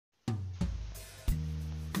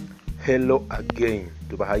Hello again,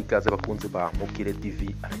 tubahaye ikaze bakunzi ba Mukire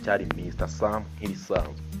TV, aracyari Mr Sam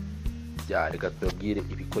nk'ibisanzwe. Reka tubabwire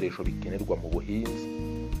ibikoresho bikenerwa mu buhinzi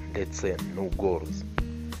ndetse n'ubworozi.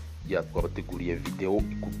 Twabateguriye video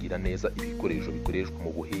ikubwira neza ibikoresho bikoreshwa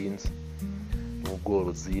mu buhinzi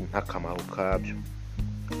n'ubworozi n'akamaro kabyo.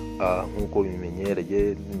 Nk'uko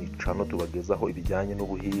bimenyereye ni channel tubagezaho ibijyanye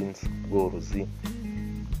n'ubuhinzi, ubworozi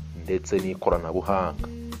ndetse n'ikoranabuhanga.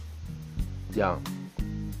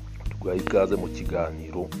 Tugaha ikaze mu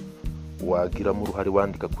kiganiro, wagiramo uruhare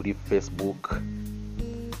wandika kuri Facebook,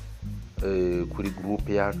 kuri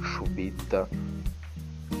groupe yacu bita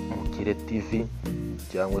Mukire TV,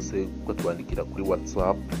 cyangwa se ukatwandikira kuri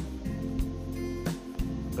WhatsApp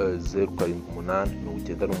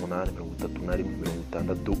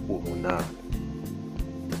 0788931668.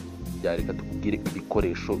 Reka tukubwire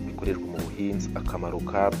ibikoresho bikoreshwa mu buhinzi, akamaro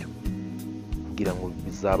kabyo, kugira ngo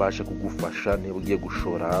bizabashe kugufasha niba ugiye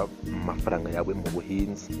gushora amafaranga yawe mu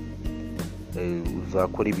buhinzi,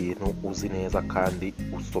 uzakora ibintu uzi neza kandi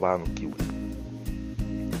usobanukiwe.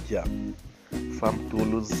 Farm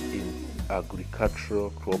tools in agricultural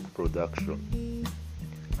crop production.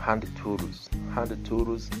 Hand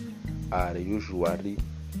tools are usually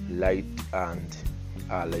light and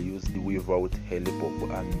are used without help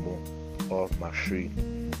of animal or machine.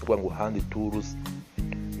 Ngo hand tools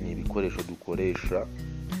ni ibikoresho dukoresha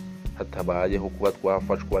hatabayeho kuba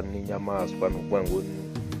twafashwa n'inyamaswa, n'ukuvuga ngo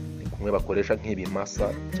ni kumwe bakoresha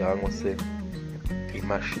nk'ibimasa cyangwa se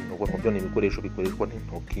imashini. Ngo byo ni ibikoresho bikoreshwa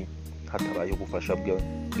n'intoki hatabayeho gufasha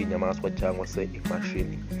bw'inyamaswa cyangwa se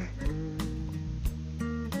imashini.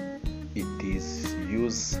 It is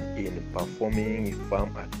used in performing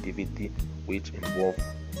farm activity which involve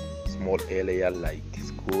small area like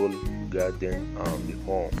school, garden and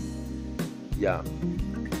home.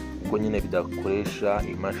 Kuko nyine bidakoresha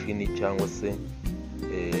imashini cyangwa se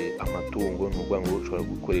amatungo, n'ukuvuga ngo ushobora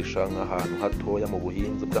gukoresha nk'ahantu hatoya mu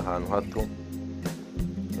buhinzi bw'ahantu hato,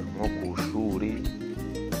 nko ku shuri,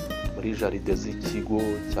 muri jaride z'ikigo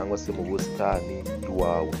cyangwa se mu busitani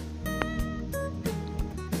iwawe.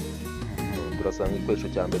 Turasanga igikoresho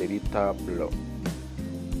cya mbere bita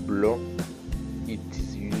blow. It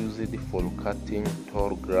is used for cutting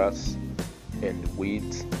tall grass and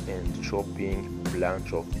weeds and chopping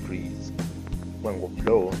branch of trees. Ngo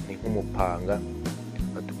blow ni nk'umupanga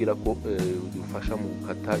batubwira ko udufasha mu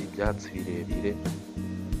gukata ibyatsi birebire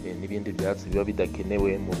n'ibindi byatsi biba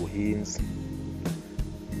bidakenewe mu buhinzi,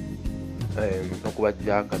 no kuba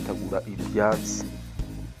byakatagura ibyatsi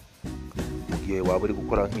mu gihe waba uri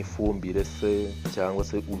gukora nk'ifumbire se, cyangwa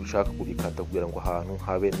se ushaka kubikata kugira ngo ahantu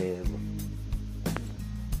habe neza.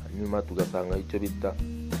 Hanyuma tugasanga icyo bita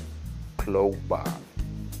crowbar.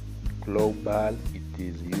 It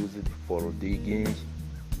is used for digging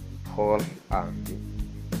hole and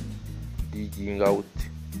digging out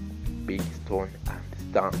big stone and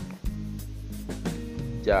stump.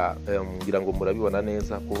 Ngira ngo murabibona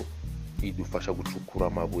neza ko idufasha gucukura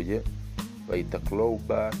amabuye, bayita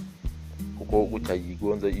crowbar kuko gutya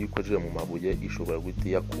yigonze iyo ikojeje mu mabuye ishobora guhita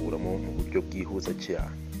iyakuramo mu buryo bwihuse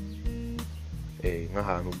cyane.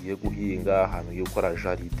 Nk'ahantu ugiye guhinga, ahantu ugiye gukora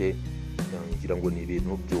jaride, ngira ngo ni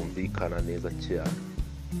ibintu byumvikana neza cyane.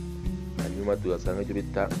 Hanyuma tugasanga icyo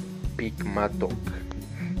bita pick mattock.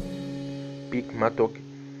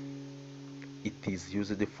 It is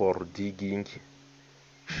used for digging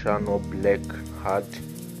shallow black hard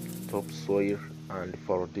topsoil and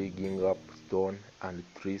for digging up stone and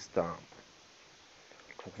tree stump.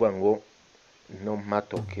 Kuvuga ngo no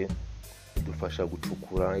mattock idufasha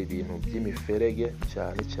gucukura ibintu by'imiferege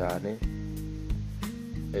cyane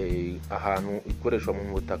ahantu ikoreshwa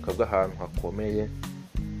mu butaka bw'ahantu hakomeye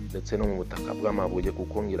ndetse no mu butaka bw'amabuye,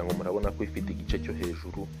 kuko ngira ngo murabona ko ifite igice cyo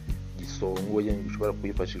hejuru gisongoye gishobora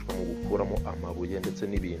kwifashishwa mu gukuramo amabuye ndetse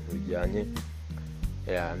n'ibintu bijyanye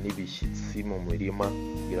n'ibishyitsi mu mirima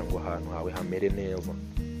kugira ngo ahantu hawe hamere neza.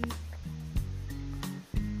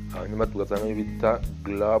 Hanyuma tugasanga bita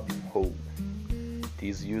grab hoe. It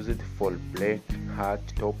is used for breaking hard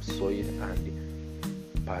topsoil and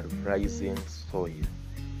pulverizing soil.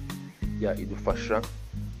 Idufasha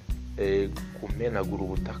kumenagura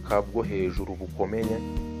ubutaka bwo hejuru bukomeye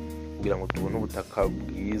kugira ngo tubone ubutaka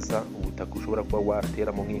bwiza, ubutaka ushobora kuba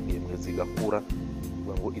wateramo nk'ingemwe zigakura.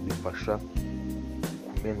 Kugira ngo idufasha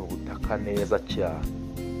kumena ubutaka neza cyane.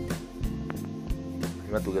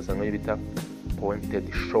 Hanyuma tugasanga bita pointed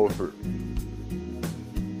shovel.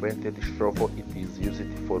 It is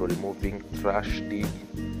used for removing trash, dig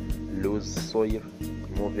loose soil,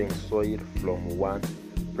 moving soil from one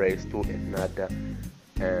place to another,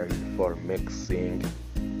 and for mixing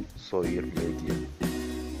soil medium.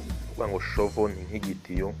 Ngo shovel ni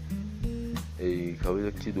nk'igitiyo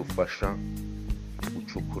kikaba kidufasha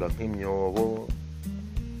gucukura nk'imyobo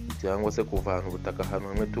cyangwa se kuvana ubutaka ahantu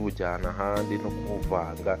hamwe tubujyana ahandi no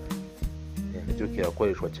kubuvanga. Nacyo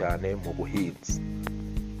kirakoreshwa cyane mu buhinzi.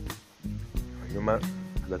 Hanyuma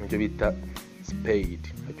haza n'icyo bita spade.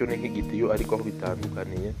 Nacyo ni nk'igiti yo, ariko aho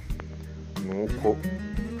bitandukaniye ni uko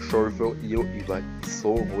shovel iyo iba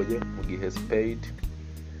isongoye, mu gihe spade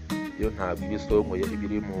yo ntabwo iba isongoye, iba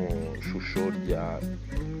iri mu shusho rya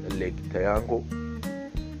rectangle.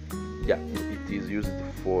 It is used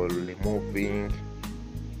for removing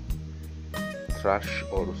trash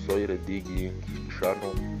or soil, digging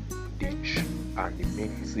channel, ditch and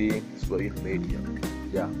mixing soil media.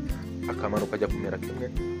 Akamaro kajya kumera kimwe,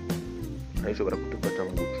 nayo ishobora kudufasha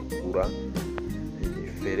mu gucukura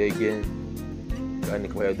imiferege kandi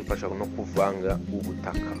ikaba yadufasha no kuvanga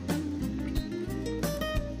ubutaka.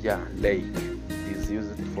 Lake is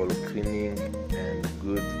used for cleaning and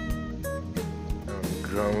good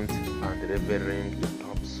ground and leveling the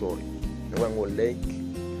topsoil. Niyo ngo lake,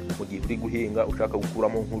 mu gihe uri guhinga ushaka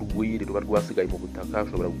gukuramo nk'urwiri ruba rwasigaye mu butaka,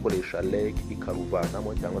 ushobora gukoresha lake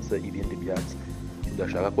ikaruvanamo, cyangwa se ibindi byatsi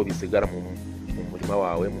udashaka ko bisigara mu murima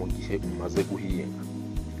wawe mu gihe umaze guhinga.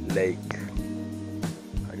 Lake.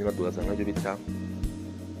 Hanyuma tugasanga n'ibyo bita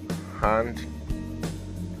hand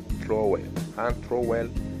trowel. Hand trowel,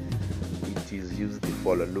 it is used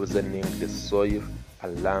for loosening the soil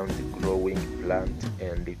around the growing plant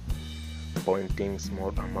and pointing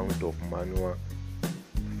small amount of manure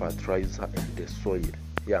fertilizer in the soil.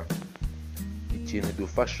 Ikintu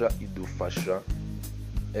idufasha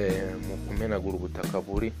mu kumenagura ubutaka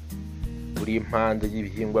buri impande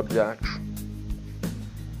y'ibihingwa byacu.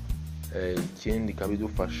 Ikindi ikaba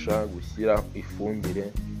idufasha gushyira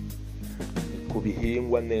ifumbire ku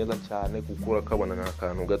bihingwa neza cyane, kuko urakabona ni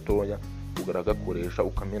akantu gatoya ugaragakoresha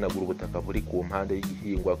ukamenagura ubutaka buri ku mpande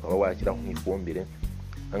y'igihingwa, ukaba washyiraho nk'ifumbire.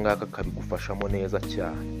 Angaka kabigufashamo neza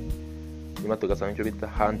cyane. Nyuma tugasanga icyo bita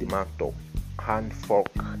hand mantle, hand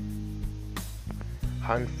fork.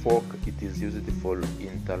 Hand fork, it is used for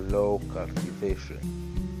interlock cultivation.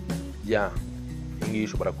 Iyi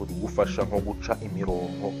ishobora kugufasha nko guca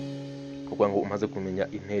imirongo, kuko ngo umaze kumenya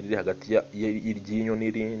intera iri hagati y'iryinyo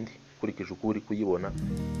n'irindi, kurikije uko uri kuyibona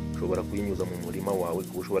ushobora kuyinyuza mu murima wawe,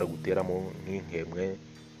 kuko ushobora guteramo nk'inkemwe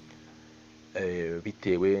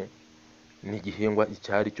bitewe n'igihingwa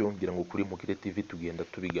icyari cyo, ngira ngo kuri Mukire TV tugenda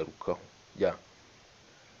tubigarukaho.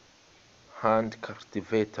 Hand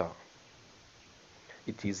cultivator,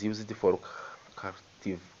 it is used for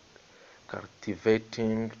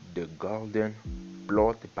cultivating the garden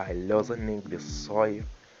plot by loosening the soil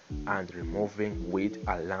and removing weeds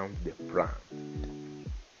around the plant.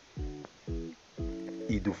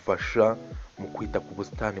 Idufasha mu kwita ku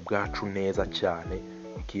busitani bwacu neza cyane.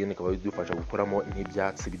 Ikindi ikaba idufasha gukuramo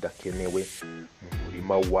n'ibyatsi bidakenewe mu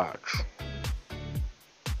murima wacu,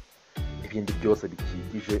 ibindi byose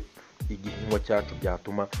bikikije igihingwa cyacu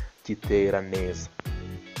byatuma kitera neza.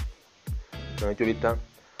 Icyo bita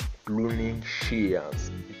pruning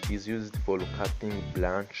shears, it is used for cutting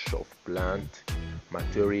branch of plant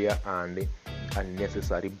material and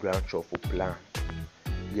unnecessary branch of plant.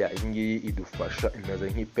 Iyi ngiyi idufasha, imeze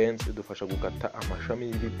nk'ipensi, idufasha gukata amashami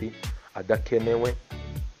y'ibiti adakenewe,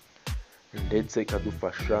 ndetse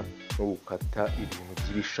ikadufasha no gukata ibintu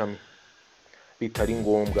by'ibishami bitari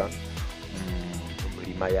ngombwa mu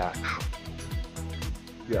mirima yacu.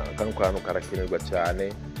 Kano kantu karakenerwa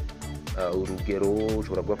cyane. Urugero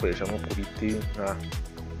ushobora kugakoresha nko ku biti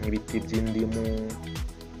nk'ibiti by'indimu,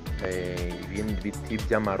 ibindi biti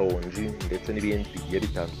by'amaronji, ndetse n'ibindi bigiye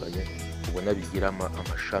bitandukanye ubona bigira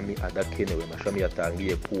amashami adakenewe, amashami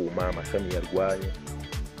yatangiye kuma, amashami yarwaye,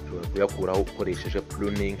 ushobora kuyakuraho ukoresheje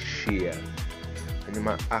pruning shear.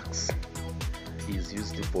 Hanyuma axe is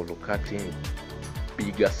used for cutting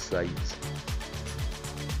bigger size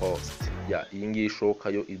post. Iyi ngiyi ishoka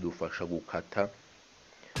yo idufasha gukata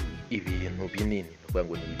ibintu binini, nuvuga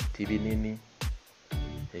ngo ni ibiti binini,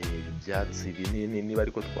 ibyatsi binini niba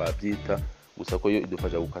ariko twabyita, gusa ko yo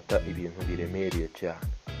idufasha gukata ibintu biremereye cyane.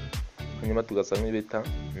 Hanyuma tugasanga ibita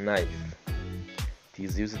knife, it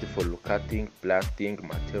is used for cutting planting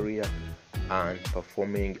material and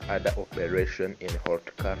performing other operation in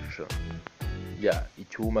horticulture.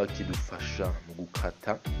 Icyuma kidufasha mu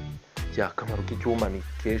gukata. Akamaro k'icyuma ni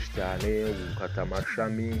kenshi cyane, gukata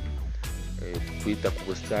amashami, kwita ku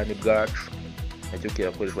busitani bwacu, nacyo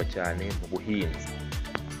kirakoreshwa cyane mu buhinzi.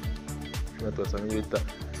 Tugasanga ibita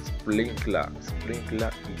sprinkler.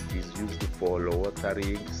 Sprinkler, it is used for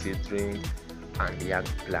watering seedling and young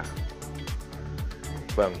plant.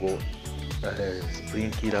 Ngo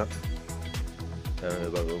sprinkler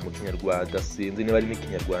mu kinyarwanda sinzi niba ari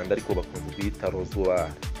n'ikinyarwanda ariko bakunze kuyita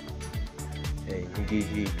rozwari.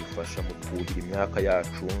 Ngiyi idufasha mu kuhira imyaka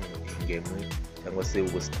yacu, ingemwe cyangwa se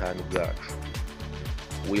ubusitani bwacu.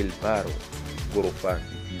 Wheelbarrow, ingorofani,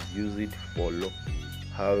 it is used for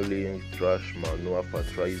hauling trash, manure,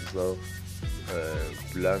 fertilizer,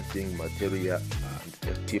 planting material and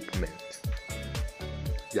equipment.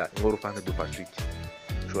 Ingorofani idufasha iki?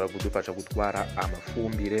 Ishobora kudufasha gutwara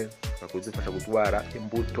amafumbire, ishobora kudufasha gutwara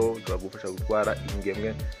imbuto, ishobora kudufasha gutwara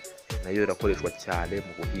ingemwe, nayo irakoreshwa cyane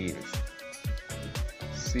mu buhinzi.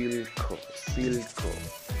 Silko,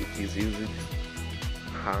 it is used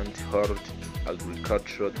hand-held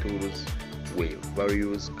agricultural tools with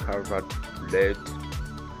various covered blade,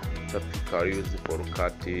 typically used for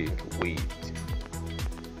cutting wheat.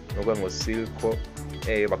 Nukuvuga ngo silko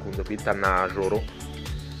bakunze kwita najoro,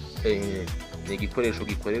 ni igikoresho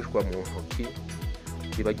gikoreshwa mu ntoki,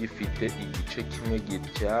 kiba gifite igice kimwe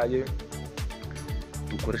gityaye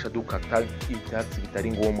dukoresha dukata ibyatsi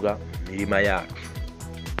bitari ngombwa mu mirima yacu.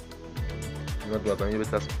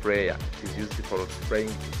 Sprayer, it is used for spraying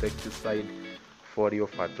insecticide, foliar,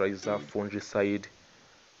 fertilizer, fungicide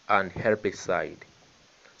and herbicide.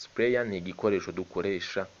 Sprayer ni igikoresho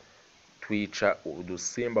dukoresha twica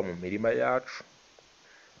udusimba mu mirima yacu,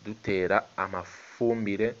 dutera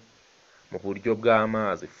amafumbire mu buryo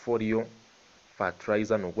bw'amazi. Foliar,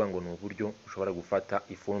 fertilizer ni ukuvuga ngo ni uburyo ushobora gufata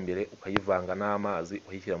ifumbire ukayivanga n'amazi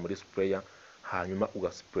ukayishyira muri sprayer hanyuma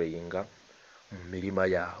ugasprayinga mu mirima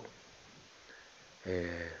yawe.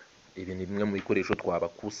 Ibi ni bimwe mu bikoresho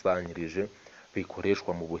twabakusanyirije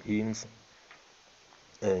bikoreshwa mu buhinzi.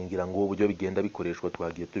 Ngira ngo uburyo bigenda bikoreshwa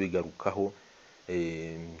twagiye tubigarukaho,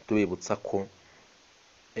 tubibutsa ko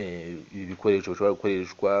ibi bikoresho bishobora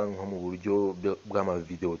gukoreshwa nko mu buryo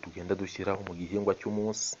bw'amavideo tugenda dushyiraho mu gihingwa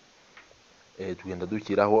cy'umunsi. Tugenda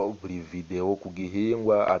dushyiraho buri video ku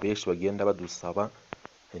gihingwa, abenshi bagenda badusaba.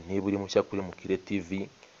 Niba uri mushya kuri Mukire TV,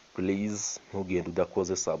 please ntugende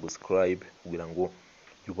udakoze subscribe kugira ngo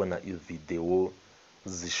ubona video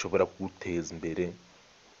zishobora kuguteza imbere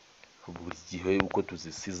buri gihe uko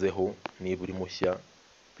tuzisizeho. Niba uri mushya,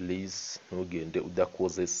 please ntugende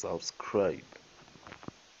udakoze subscribe.